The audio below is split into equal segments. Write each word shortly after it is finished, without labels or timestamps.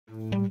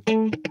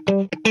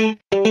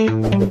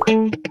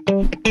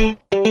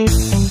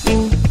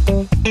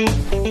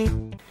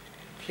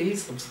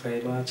Please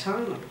subscribe our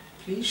channel.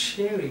 Please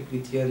share it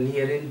with your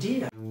near and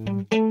dear.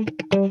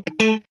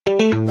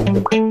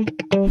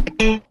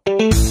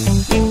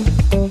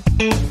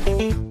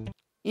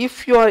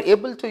 If you are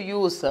able to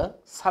use a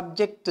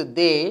subject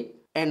they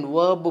and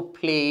verb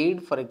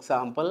played, for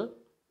example,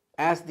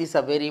 as these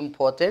are very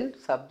important,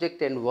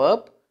 subject and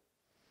verb,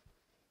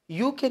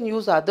 you can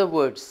use other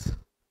words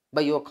by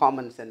your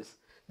common sense.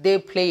 They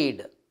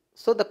played.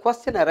 So the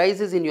question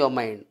arises in your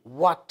mind,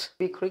 what?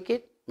 Maybe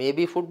cricket,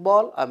 maybe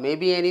football, or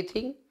maybe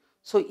anything.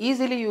 So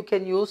easily you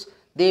can use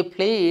they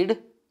played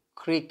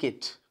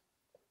cricket.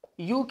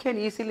 You can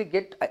easily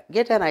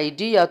get an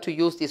idea to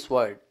use this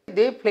word.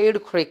 They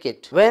played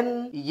cricket.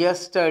 When?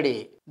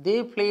 Yesterday.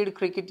 They played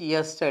cricket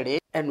yesterday.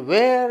 And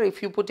where,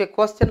 if you put a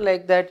question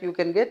like that, you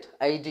can get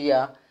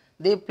idea.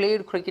 They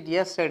played cricket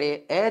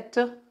yesterday at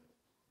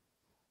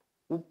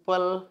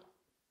Uppal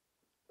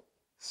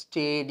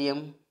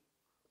Stadium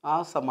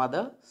or some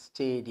other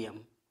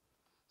stadium.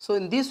 So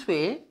in this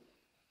way,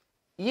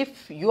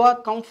 if you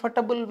are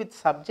comfortable with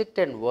subject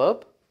and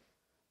verb,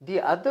 the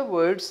other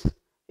words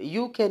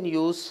you can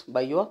use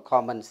by your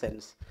common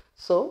sense.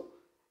 So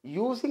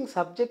using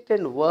subject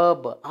and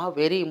verb are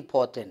very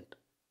important.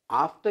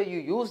 After you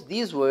use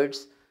these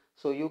words,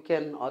 so you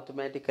can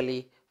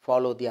automatically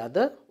follow the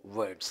other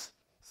words.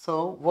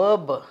 So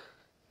verb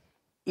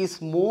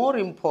is more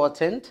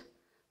important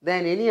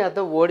than any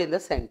other word in the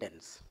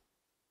sentence.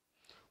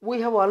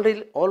 We have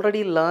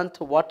already learnt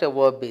what a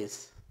verb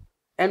is,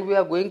 and we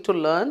are going to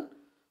learn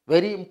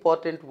very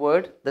important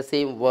word, the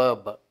same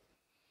verb.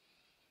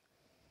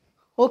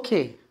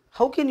 Okay,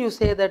 how can you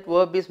say that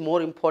verb is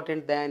more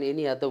important than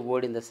any other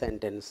word in the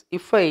sentence?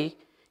 If I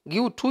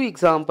give two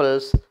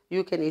examples,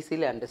 you can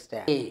easily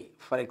understand. A,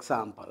 for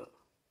example,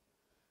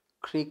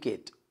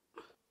 cricket.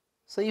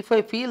 So if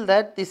I feel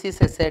that this is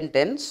a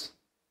sentence,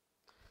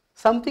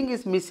 something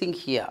is missing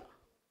here.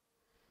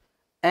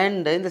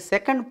 And in the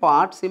second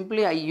part,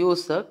 simply I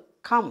use a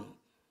come.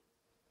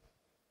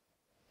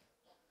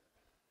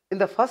 In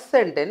the first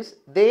sentence,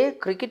 they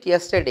cricket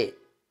yesterday.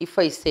 If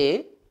I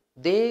say,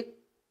 they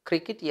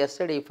cricket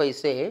yesterday, if I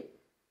say,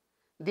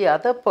 the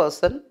other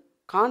person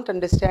can't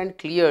understand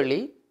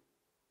clearly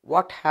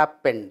what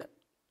happened.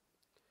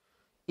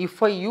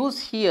 If I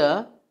use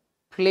here,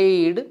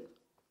 played,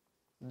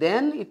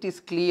 then it is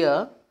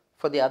clear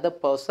for the other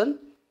person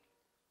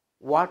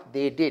what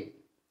they did.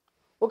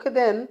 Okay,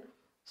 then,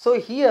 so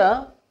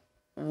here,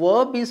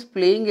 verb is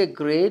playing a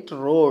great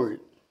role.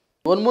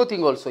 One more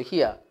thing also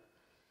here.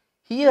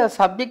 Here,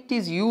 subject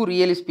is you,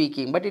 really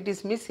speaking, but it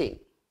is missing.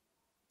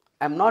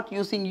 I am not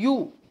using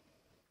you.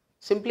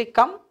 Simply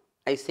come,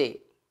 I say.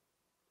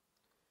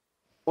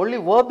 Only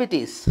verb it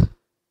is.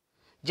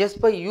 Just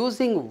by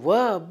using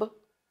verb,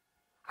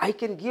 I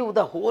can give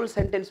the whole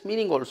sentence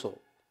meaning also.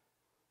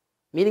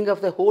 Meaning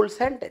of the whole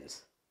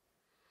sentence.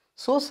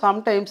 So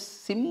sometimes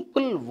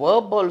simple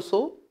verb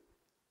also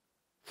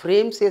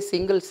frames a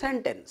single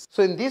sentence.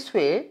 So in this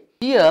way,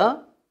 here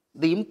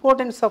the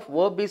importance of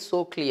verb is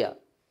so clear.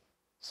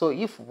 So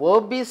if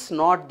verb is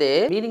not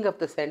there, meaning of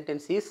the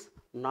sentence is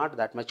not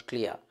that much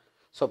clear.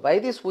 So by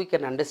this we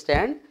can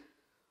understand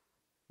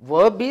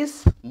verb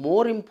is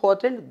more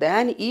important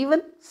than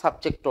even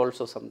subject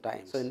also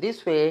sometimes. So in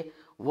this way,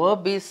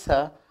 verb is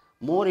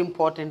more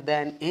important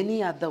than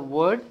any other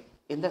word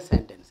in the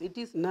sentence. It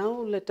is now,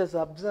 let us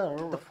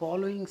observe the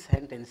following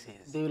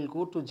sentences. They will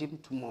go to gym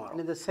tomorrow.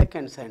 And in the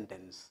second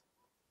sentence,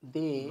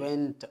 they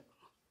went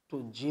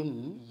to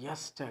gym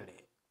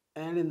yesterday.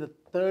 And in the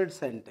third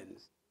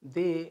sentence,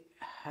 they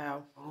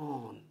have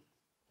gone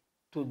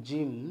to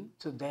gym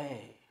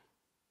today.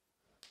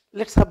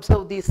 Let's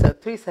observe these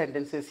three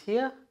sentences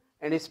here,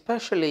 and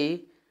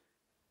especially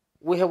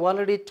we have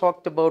already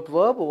talked about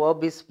verb.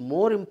 Verb is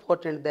more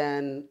important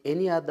than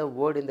any other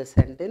word in the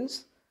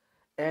sentence,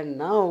 and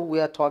now we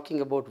are talking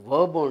about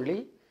verb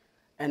only,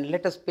 and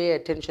let us pay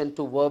attention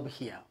to verb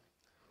here.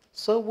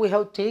 So we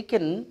have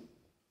taken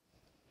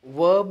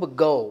verb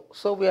go.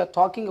 So we are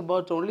talking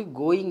about only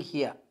going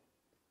here.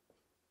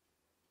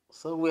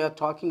 So we are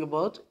talking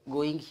about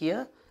going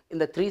here in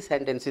the three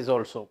sentences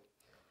also.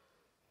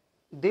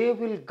 They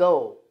will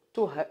go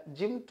to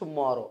gym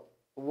tomorrow.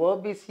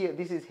 Verb is here.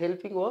 This is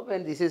helping verb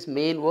and this is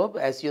main verb,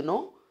 as you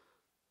know.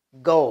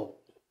 Go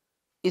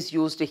is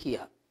used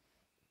here.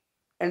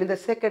 And in the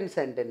second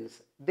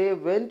sentence, they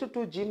went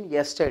to gym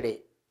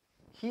yesterday.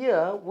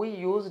 Here we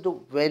used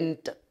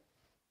went.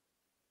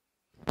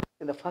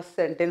 In the first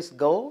sentence,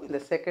 go. In the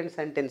second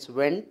sentence,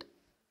 went.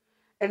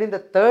 And in the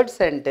third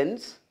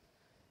sentence,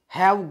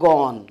 have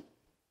gone.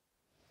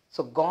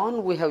 So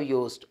gone we have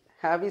used.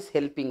 Have is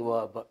helping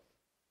verb.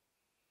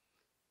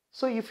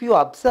 So if you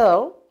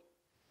observe,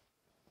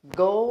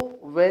 go,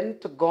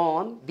 went,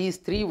 gone, these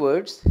three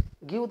words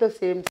give the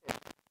same thing.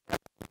 They are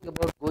talking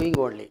about going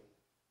only.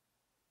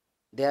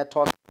 They are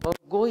talking about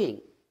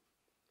going.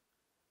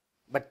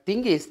 But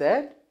thing is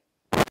that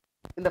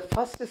in the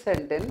first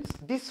sentence,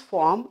 this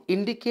form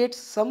indicates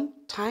some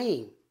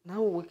time.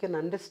 Now we can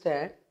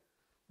understand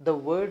the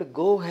word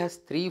go has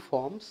three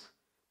forms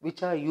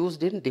which are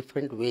used in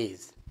different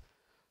ways.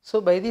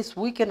 So by this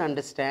we can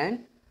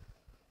understand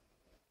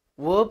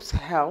verbs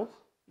have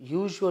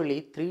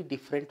usually three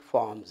different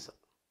forms.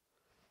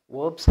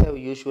 Verbs have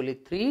usually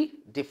three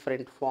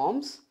different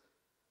forms,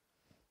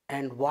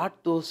 and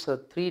what those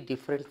three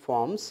different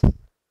forms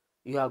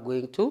you are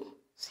going to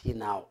see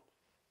now.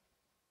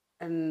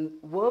 And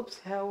verbs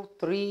have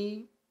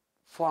three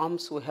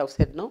forms we have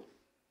said now,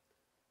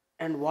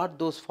 and what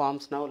those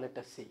forms now let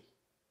us see.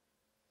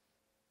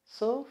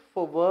 So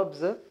for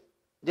verbs,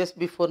 just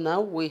before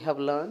now we have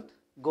learned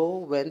go,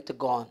 went,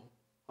 gone.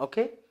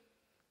 Okay.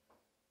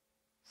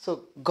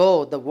 So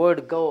go, the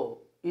word go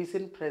is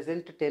in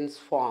present tense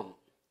form,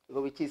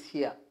 which is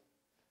here.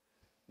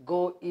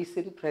 Go is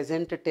in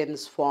present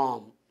tense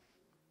form.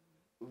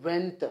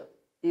 Went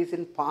is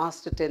in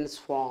past tense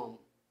form.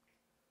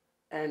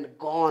 And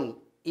gone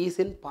is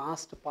in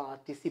past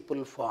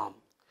participle form.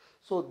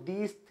 So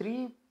these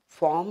three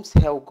forms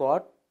have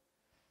got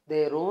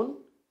their own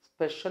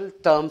special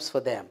terms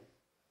for them.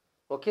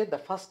 Okay, the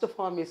first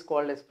form is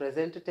called as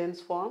present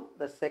tense form,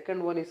 the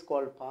second one is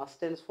called past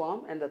tense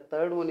form, and the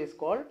third one is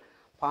called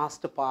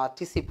past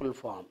participle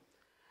form.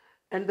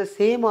 And the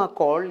same are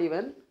called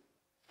even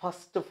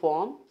first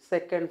form,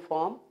 second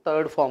form,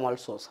 third form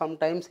also.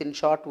 Sometimes in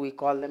short we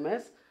call them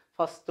as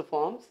first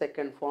form,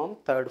 second form,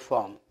 third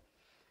form.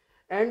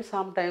 And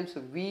sometimes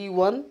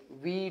V1,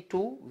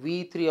 V2,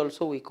 V3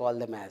 also we call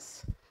them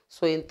as.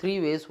 So in three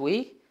ways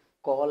we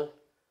call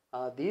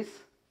these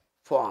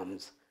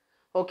forms.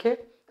 Okay,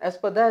 as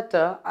per that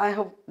I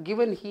have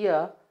given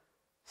here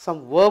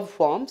some verb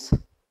forms.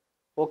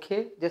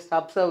 Okay, just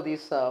observe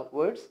these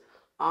words.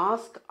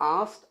 Ask,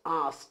 asked,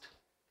 asked.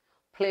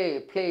 Play,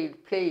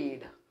 played,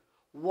 played.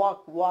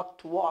 Walk,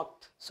 walked,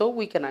 walked. So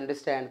we can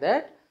understand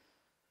that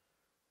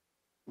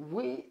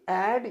we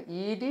add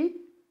ed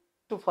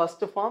to first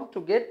form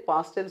to get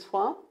past tense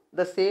form.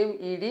 The same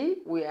ed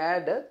we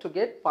add to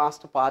get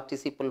past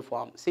participle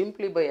form.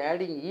 Simply by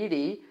adding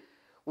ed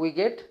we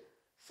get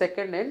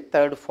second and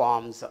third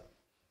forms.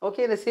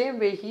 Okay, in the same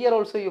way here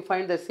also you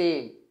find the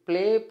same.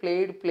 Play,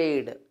 played,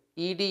 played.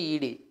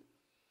 Ed.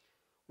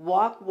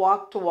 Walk,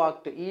 walked,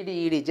 walked.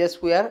 Ed.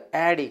 Just we are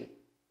adding.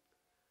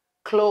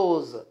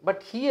 Close.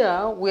 But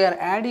here we are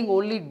adding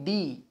only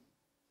d.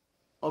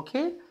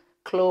 Okay,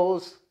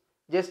 close.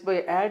 Just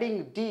by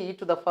adding d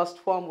to the first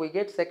form we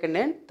get second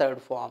and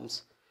third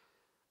forms.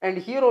 And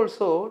here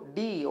also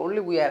d only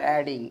we are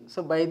adding.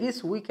 So by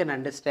this we can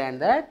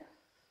understand that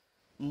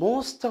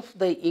most of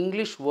the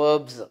English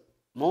verbs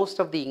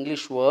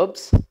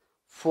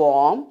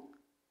form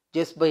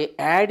just by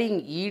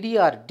adding ed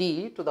or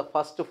d to the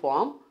first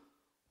form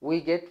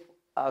we get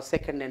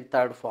second and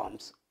third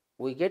forms.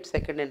 We get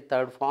second and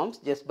third forms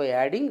just by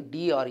adding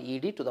d or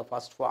ed to the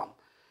first form.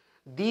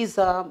 These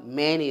are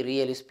many,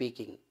 really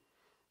speaking.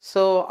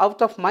 So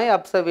out of my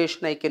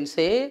observation I can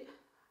say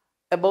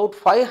about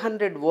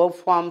 500 verb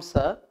forms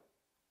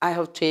I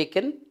have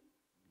taken.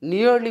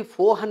 Nearly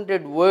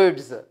 400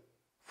 words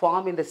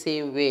form in the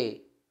same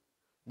way,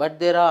 but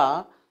there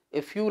are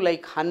a few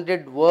like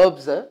 100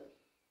 verbs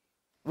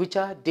which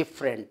are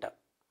different.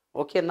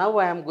 Okay, now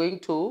I am going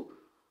to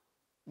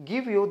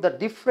give you the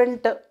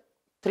different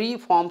three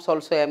forms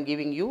also I am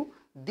giving you.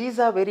 These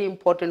are very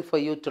important for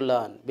you to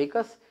learn,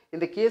 because in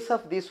the case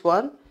of this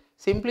one,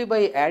 simply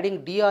by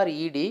adding d or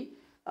ed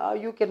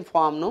you can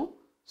form, no?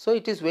 So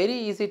it is very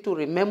easy to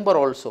remember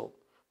also.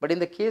 But in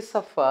the case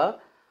of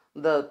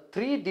the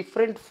three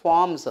different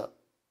forms,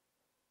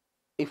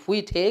 if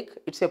we take,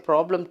 it's a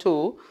problem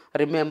to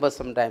remember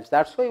sometimes.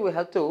 That's why we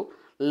have to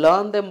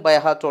learn them by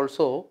heart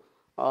also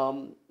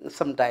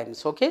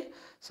sometimes. Okay,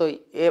 so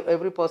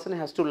every person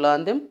has to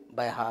learn them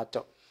by heart.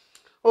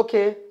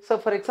 Okay, so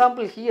for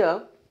example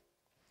here,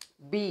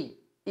 be,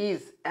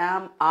 is,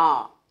 am,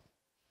 are.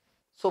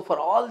 So for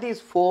all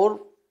these four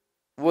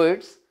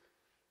words,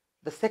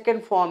 the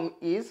second form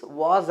is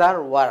was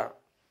or were,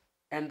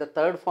 and the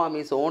third form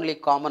is only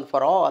common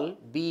for all,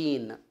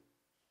 been.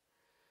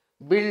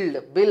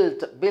 Build,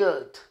 built,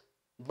 built.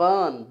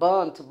 Burn,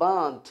 burnt,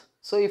 burnt.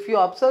 So if you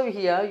observe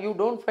here, you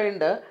don't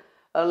find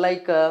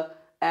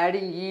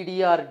adding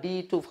ed or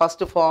d to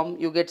first form,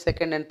 you get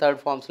second and third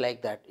forms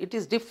like that. It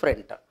is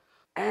different.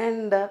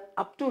 And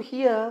up to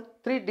here,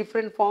 three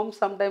different forms.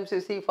 Sometimes you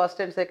see first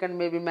and second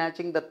may be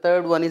matching, the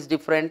third one is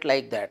different,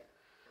 like that.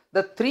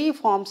 The three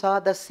forms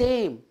are the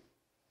same.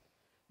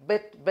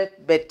 Bet,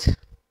 bet, bet.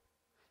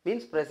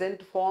 Means present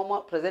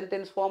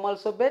tense form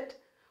also bet,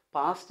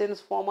 past tense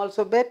form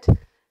also bet,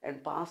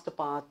 and past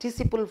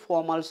participle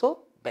form also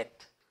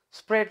bet.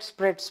 Spread,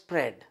 spread,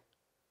 spread.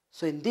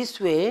 So in this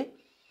way,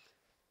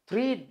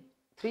 three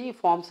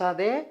forms are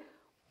there.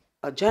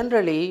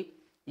 Generally,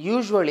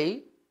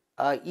 usually,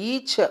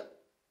 each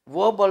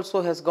verb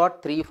also has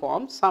got three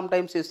forms.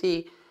 Sometimes you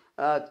see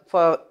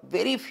for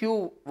very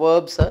few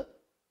verbs,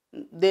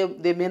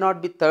 they may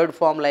not be third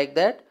form like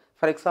that.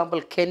 For example,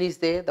 can is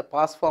there, the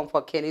past form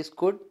for can is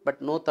good,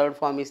 but no third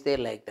form is there,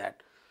 like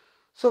that.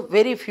 So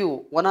very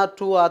few, one or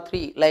two or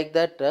three like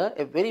that,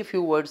 a very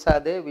few words are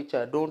there which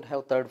don't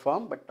have third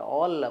form, but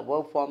all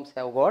verb forms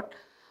have got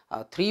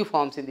three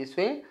forms in this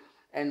way.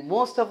 And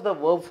most of the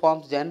verb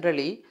forms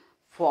generally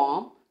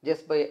form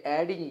just by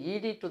adding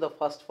ed to the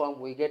first form,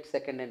 we get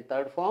second and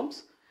third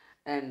forms.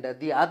 And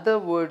the other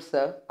words,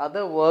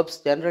 other verbs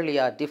generally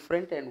are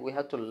different, and we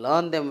have to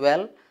learn them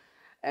well.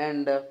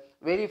 And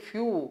very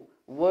few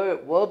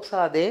verbs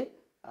are there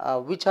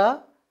which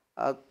are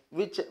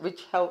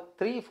which have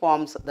three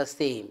forms the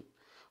same.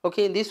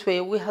 Okay, in this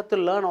way we have to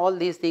learn all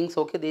these things.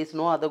 Okay, there is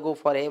no other go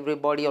for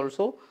everybody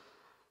also,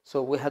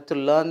 so we have to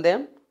learn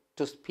them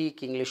to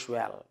speak English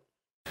well.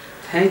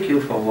 Thank you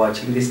for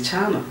watching this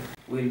channel.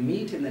 We'll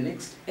meet in the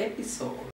next episode.